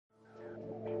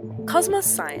Cosmos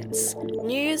Science,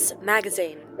 news,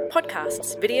 magazine,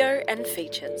 podcasts, video and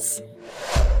features.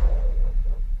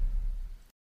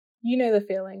 You know the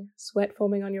feeling, sweat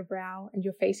forming on your brow and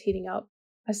your face heating up,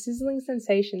 a sizzling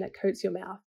sensation that coats your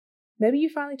mouth. Maybe you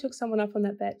finally took someone up on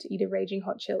that bet to eat a raging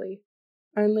hot chili.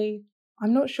 Only,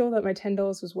 I'm not sure that my $10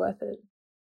 was worth it.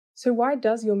 So why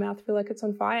does your mouth feel like it's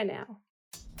on fire now?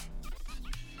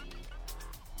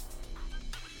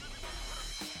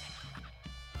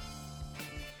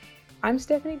 I'm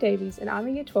Stephanie Davies and I'm a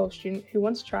Year 12 student who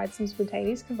once tried some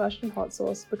spontaneous combustion hot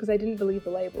sauce because I didn't believe the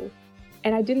label.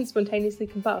 And I didn't spontaneously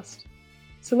combust.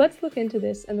 So let's look into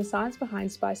this and the science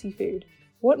behind spicy food.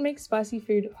 What makes spicy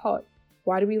food hot?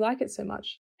 Why do we like it so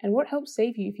much? And what helps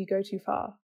save you if you go too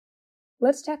far?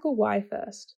 Let's tackle why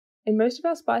first. In most of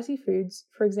our spicy foods,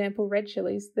 for example red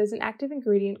chilies, there's an active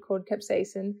ingredient called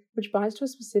capsaicin, which binds to a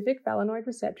specific phalanoid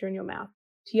receptor in your mouth,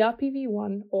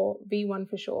 TRPV1 or V1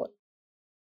 for short.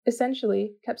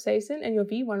 Essentially, capsaicin and your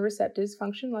V1 receptors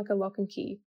function like a lock and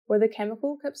key, where the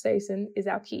chemical capsaicin is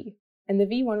our key, and the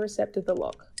V1 receptor the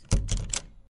lock.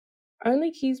 Only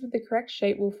keys with the correct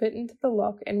shape will fit into the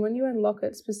lock, and when you unlock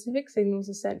it, specific signals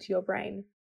are sent to your brain.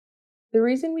 The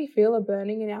reason we feel a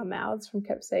burning in our mouths from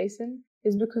capsaicin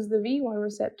is because the V1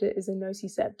 receptor is a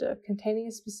nociceptor containing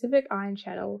a specific ion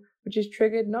channel, which is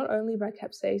triggered not only by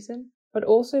capsaicin, but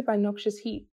also by noxious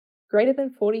heat, greater than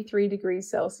 43 degrees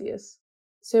Celsius.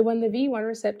 So when the V1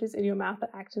 receptors in your mouth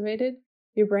are activated,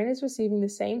 your brain is receiving the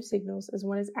same signals as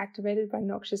when it's activated by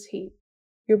noxious heat.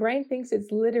 Your brain thinks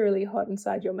it's literally hot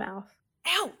inside your mouth.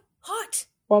 Ow! Hot!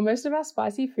 While most of our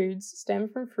spicy foods stem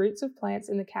from fruits of plants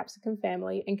in the capsicum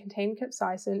family and contain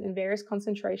capsaicin in various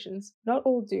concentrations, not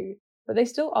all do, but they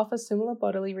still offer similar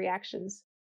bodily reactions.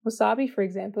 Wasabi, for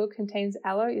example, contains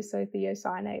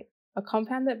alloisothiocyanate, a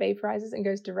compound that vaporizes and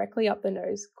goes directly up the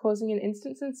nose, causing an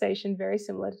instant sensation very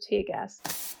similar to tear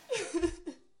gas.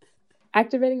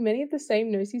 Activating many of the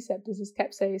same nociceptors as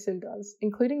capsaicin does,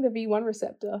 including the V1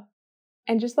 receptor.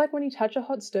 And just like when you touch a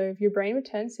hot stove, your brain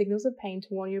returns signals of pain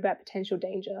to warn you about potential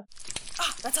danger.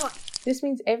 Ah, that's hot! This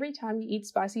means every time you eat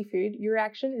spicy food, your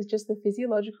reaction is just the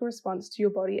physiological response to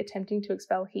your body attempting to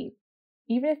expel heat,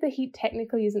 even if the heat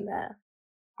technically isn't there.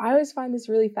 I always find this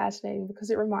really fascinating because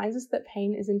it reminds us that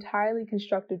pain is entirely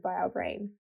constructed by our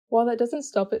brain. While that doesn't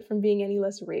stop it from being any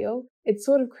less real, it's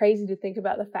sort of crazy to think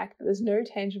about the fact that there's no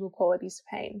tangible qualities to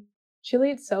pain. Chili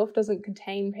itself doesn't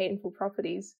contain painful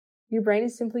properties. Your brain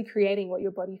is simply creating what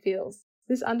your body feels.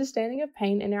 This understanding of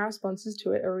pain and our responses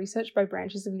to it are researched by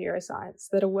branches of neuroscience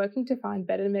that are working to find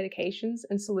better medications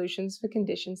and solutions for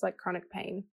conditions like chronic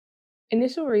pain.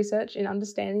 Initial research in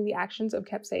understanding the actions of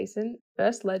capsaicin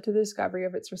first led to the discovery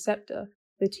of its receptor,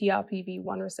 the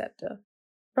TRPV1 receptor.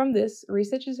 From this,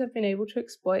 researchers have been able to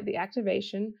exploit the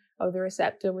activation of the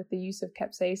receptor with the use of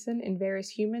capsaicin in various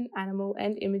human, animal,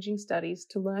 and imaging studies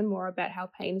to learn more about how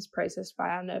pain is processed by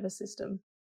our nervous system.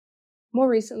 More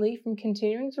recently, from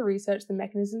continuing to research the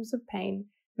mechanisms of pain,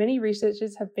 many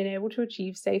researchers have been able to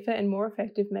achieve safer and more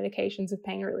effective medications of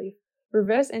pain relief,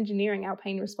 reverse engineering our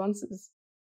pain responses.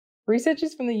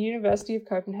 Researchers from the University of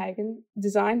Copenhagen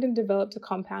designed and developed a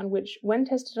compound which, when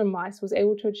tested on mice, was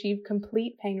able to achieve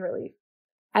complete pain relief.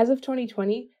 As of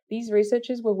 2020, these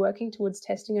researchers were working towards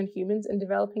testing on humans and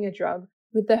developing a drug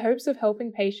with the hopes of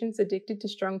helping patients addicted to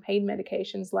strong pain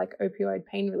medications like opioid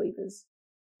pain relievers.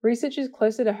 Researchers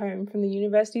closer to home from the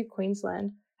University of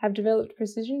Queensland have developed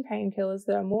precision painkillers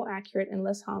that are more accurate and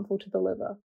less harmful to the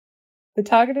liver. The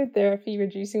targeted therapy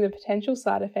reducing the potential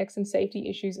side effects and safety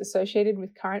issues associated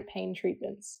with current pain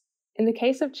treatments. In the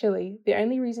case of chili, the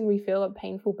only reason we feel a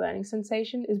painful burning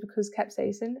sensation is because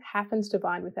capsaicin happens to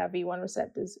bind with our V1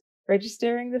 receptors,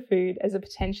 registering the food as a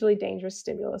potentially dangerous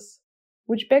stimulus.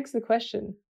 Which begs the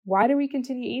question, why do we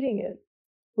continue eating it?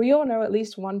 We all know at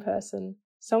least one person,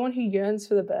 someone who yearns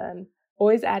for the burn,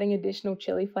 always adding additional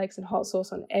chili flakes and hot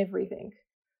sauce on everything.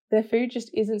 Their food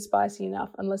just isn't spicy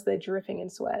enough unless they're dripping in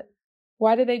sweat.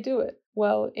 Why do they do it?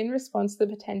 Well, in response to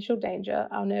the potential danger,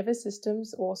 our nervous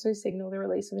systems also signal the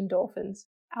release of endorphins,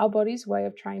 our body's way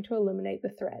of trying to eliminate the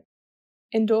threat.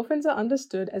 Endorphins are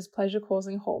understood as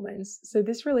pleasure-causing hormones, so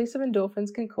this release of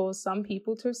endorphins can cause some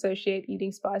people to associate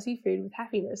eating spicy food with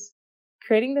happiness,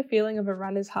 creating the feeling of a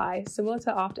runner's high, similar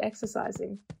to after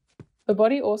exercising. The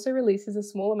body also releases a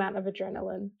small amount of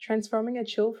adrenaline, transforming a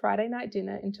chill Friday night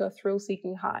dinner into a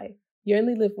thrill-seeking high. You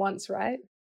only live once, right?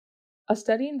 A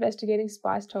study investigating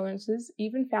spice tolerances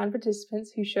even found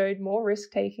participants who showed more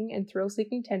risk-taking and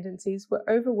thrill-seeking tendencies were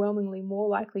overwhelmingly more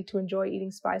likely to enjoy eating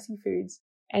spicy foods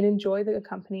and enjoy the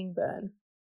accompanying burn.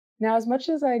 Now, as much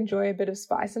as I enjoy a bit of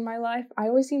spice in my life, I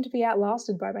always seem to be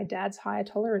outlasted by my dad's higher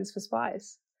tolerance for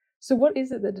spice. So what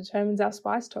is it that determines our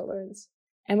spice tolerance?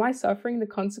 Am I suffering the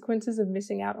consequences of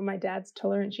missing out on my dad's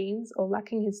tolerant genes or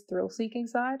lacking his thrill-seeking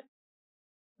side?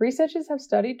 Researchers have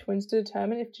studied twins to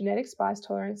determine if genetic spice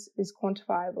tolerance is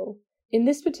quantifiable. In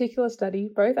this particular study,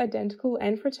 both identical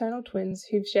and fraternal twins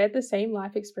who've shared the same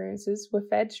life experiences were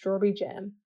fed strawberry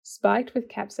jam, spiked with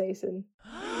capsaicin.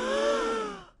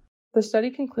 The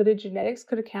study concluded genetics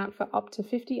could account for up to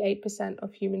 58%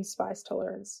 of human spice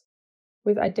tolerance,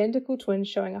 with identical twins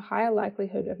showing a higher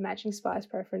likelihood of matching spice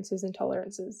preferences and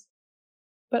tolerances.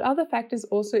 But other factors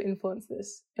also influence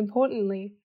this.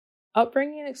 Importantly,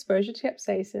 upbringing and exposure to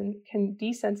capsaicin can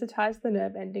desensitize the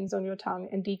nerve endings on your tongue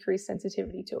and decrease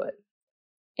sensitivity to it.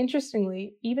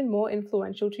 Interestingly, even more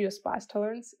influential to your spice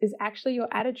tolerance is actually your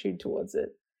attitude towards it.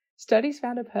 Studies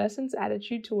found a person's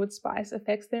attitude towards spice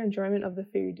affects their enjoyment of the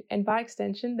food, and by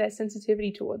extension, their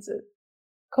sensitivity towards it.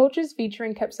 Cultures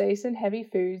featuring capsaicin-heavy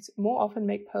foods more often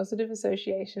make positive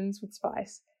associations with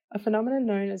spice, a phenomenon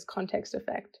known as context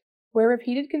effect, where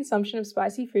repeated consumption of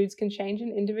spicy foods can change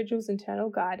an individual's internal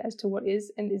guide as to what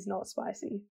is and is not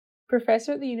spicy.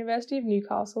 Professor at the University of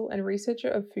Newcastle and researcher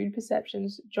of food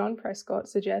perceptions, John Prescott,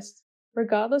 suggests,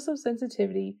 regardless of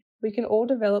sensitivity, we can all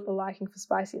develop a liking for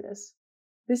spiciness.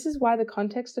 This is why the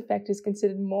context effect is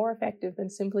considered more effective than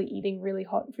simply eating really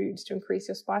hot foods to increase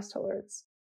your spice tolerance.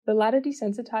 The latter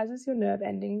desensitizes your nerve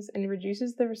endings and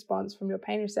reduces the response from your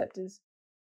pain receptors.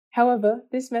 However,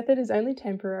 this method is only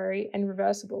temporary and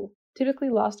reversible, typically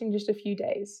lasting just a few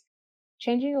days.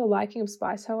 Changing your liking of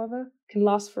spice, however, can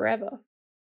last forever.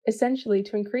 Essentially,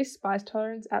 to increase spice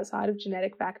tolerance outside of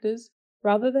genetic factors,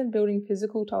 rather than building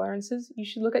physical tolerances, you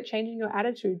should look at changing your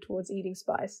attitude towards eating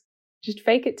spice. Just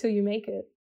fake it till you make it.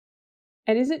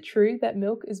 And is it true that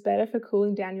milk is better for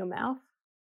cooling down your mouth?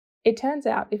 It turns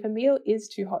out if a meal is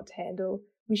too hot to handle,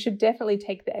 we should definitely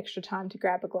take the extra time to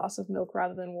grab a glass of milk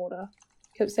rather than water.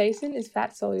 Capsaicin is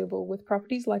fat-soluble with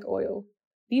properties like oil.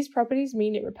 These properties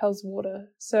mean it repels water,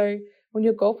 so when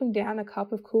you're gulping down a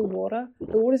cup of cool water,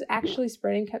 the water's actually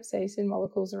spreading capsaicin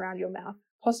molecules around your mouth,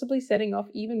 possibly setting off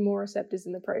even more receptors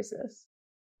in the process.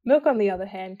 Milk, on the other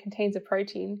hand, contains a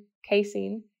protein,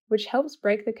 casein, which helps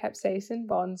break the capsaicin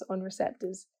bonds on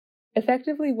receptors,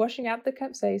 effectively washing out the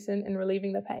capsaicin and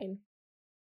relieving the pain.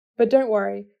 But don't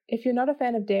worry, if you're not a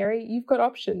fan of dairy, you've got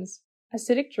options.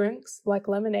 Acidic drinks like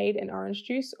lemonade and orange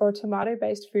juice or a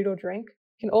tomato-based food or drink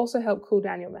can also help cool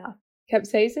down your mouth.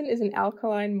 Capsaicin is an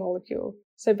alkaline molecule,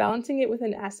 so balancing it with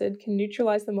an acid can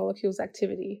neutralize the molecule's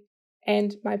activity.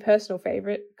 And my personal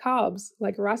favorite, carbs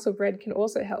like rice or bread can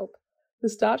also help. The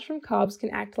starch from carbs can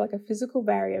act like a physical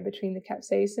barrier between the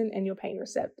capsaicin and your pain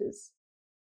receptors.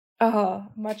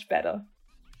 Much better.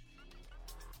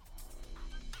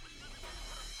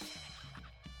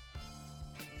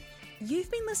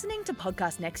 You've been listening to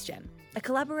Podcast Next Gen, a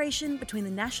collaboration between the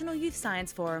National Youth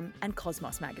Science Forum and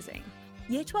Cosmos magazine.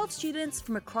 Year 12 students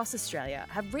from across Australia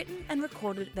have written and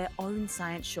recorded their own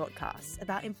science shortcasts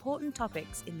about important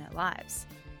topics in their lives.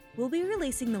 We'll be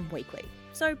releasing them weekly,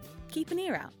 so keep an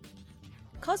ear out.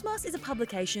 Cosmos is a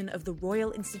publication of the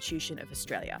Royal Institution of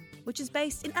Australia, which is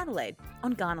based in Adelaide,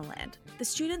 on Kaurna land. The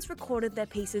students recorded their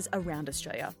pieces around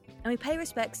Australia, and we pay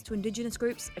respects to Indigenous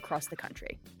groups across the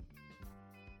country.